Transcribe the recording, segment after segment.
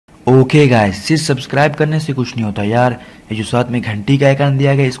Okay guys, सिर्फ subscribe करने से कुछ नहीं होता यार। ये जो साथ में घंटी का आइकन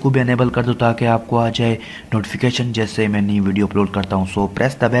दिया गया है इसको भी अनेबल कर दो ताकि आपको आ जाए नोटिफिकेशन जैसे मैं नई वीडियो अपलोड करता हूँ। सो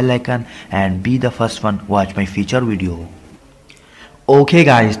press the bell icon and be the first one watch my feature video. Okay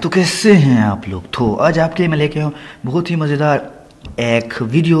guys, तो कैसे हैं आप लोग। तो आज आपके लिए मैं लेके आऊँ बहुत ही मज़ेदार एक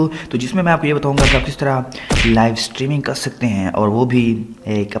वीडियो, तो जिसमें मैं आपको ये बताऊंगा कि आप किस तरह लाइव स्ट्रीमिंग कर सकते हैं, और वो भी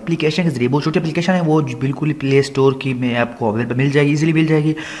एक एप्लीकेशन के जरिए। बहुत छोटी एप्लीकेशन है, वो बिल्कुल ही प्ले स्टोर की में आपको अवेलेबल मिल जाएगी, इजीली मिल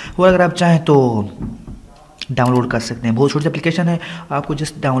जाएगी। और अगर आप चाहें तो डाउनलोड कर सकते हैं। बहुत छोटी एप्लीकेशन है, आपको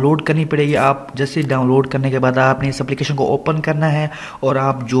जस्ट डाउनलोड करनी पड़ेगी। आप जैसे डाउनलोड करने के बाद आपने इस एप्लीकेशन को ओपन करना है और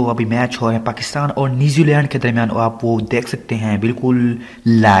आप जो अभी मैच हो रहे हैं पाकिस्तान और न्यूजीलैंड के दरमियान आप वो देख सकते हैं बिल्कुल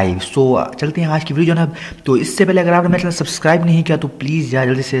लाइव। सो चलते हैं आज की वीडियो जनाब। तो इससे पहले अगर आपने मेरा चैनल सब्सक्राइब नहीं किया तो प्लीज़ यार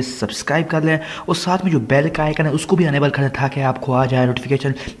जल्दी से सब्सक्राइब कर लें, और साथ में जो बेल का आइकन है उसको भी अनेबल कर दें ताकि आपको आ जाए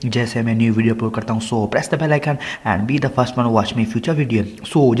नोटिफिकेशन जैसे मैं न्यू वीडियो अपलोड करता हूँ। सो press the bell icon and be the first one watch my future video.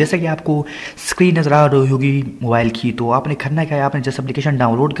 सो जैसे कि आपको स्क्रीन नजर आ रही होगी मोबाइल की, तो आपने करना क्या है, आपने जस्ट एप्लीकेशन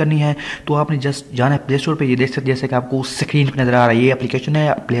डाउनलोड करनी है। तो आपने जस्ट जाना है प्ले स्टोर पे। ये देख सकते जैसे कि आपको स्क्रीन पे नजर आ रहा है, ये एप्लीकेशन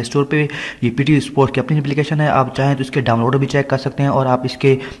है प्ले स्टोर पे। ये पीटीवी स्पोर्ट्स की अपनी एप्लीकेशन है। आप चाहें तो इसके डाउनलोड भी चेक कर सकते हैं, और आप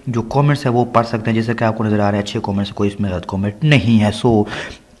इसके जो कमेंट्स है वो पढ़ सकते हैं। जैसे कि आपको नजर आ रहा है अच्छे कमेंट्स, कोई इसमें गलत कमेंट नहीं है।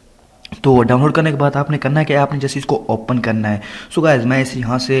 तो डाउनलोड करने के बाद आपने करना है कि आपने जैसे इसको ओपन करना है। सो गाइस, मैं इसे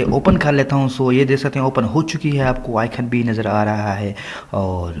यहाँ से ओपन कर लेता हूँ। सो ये देख सकते हैं ओपन हो चुकी है, आपको आइकन भी नज़र आ रहा है।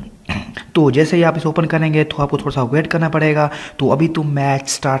 और तो जैसे ही आप इसे ओपन करेंगे तो आपको थोड़ा सा वेट करना पड़ेगा। तो अभी तो मैच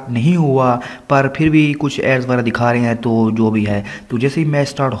स्टार्ट नहीं हुआ, पर फिर भी कुछ एड्स वगैरह दिखा रहे हैं, तो जो भी है। तो जैसे ही मैच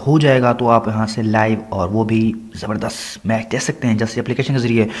स्टार्ट हो जाएगा तो आप यहाँ से लाइव और वो भी ज़बरदस्त मैच देख सकते हैं जैसे एप्लीकेशन के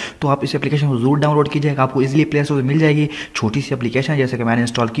जरिए। तो आप इस एप्लीकेशन को ज़रूर डाउनलोड कीजिएगा, आपको इजीली प्ले स्टोर पर मिल जाएगी। छोटी सी एप्लीकेशन जैसे कि मैंने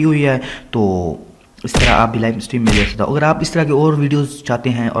इंस्टॉल की हुई है, तो इस तरह आप भी लाइव स्ट्रीम में देख सकते हो। अगर आप इस तरह के और वीडियोस चाहते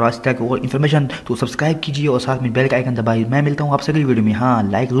हैं और इस तरह की और इन्फॉर्मेशन, तो सब्सक्राइब कीजिए और साथ में बेल का आइकन दबाइए। मैं मिलता हूँ आपसे अगली वीडियो में। हाँ,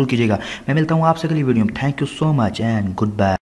 लाइक जरूर कीजिएगा। मैं मिलता हूँ आपसे अगली वीडियो में। Thank you so much and good bye.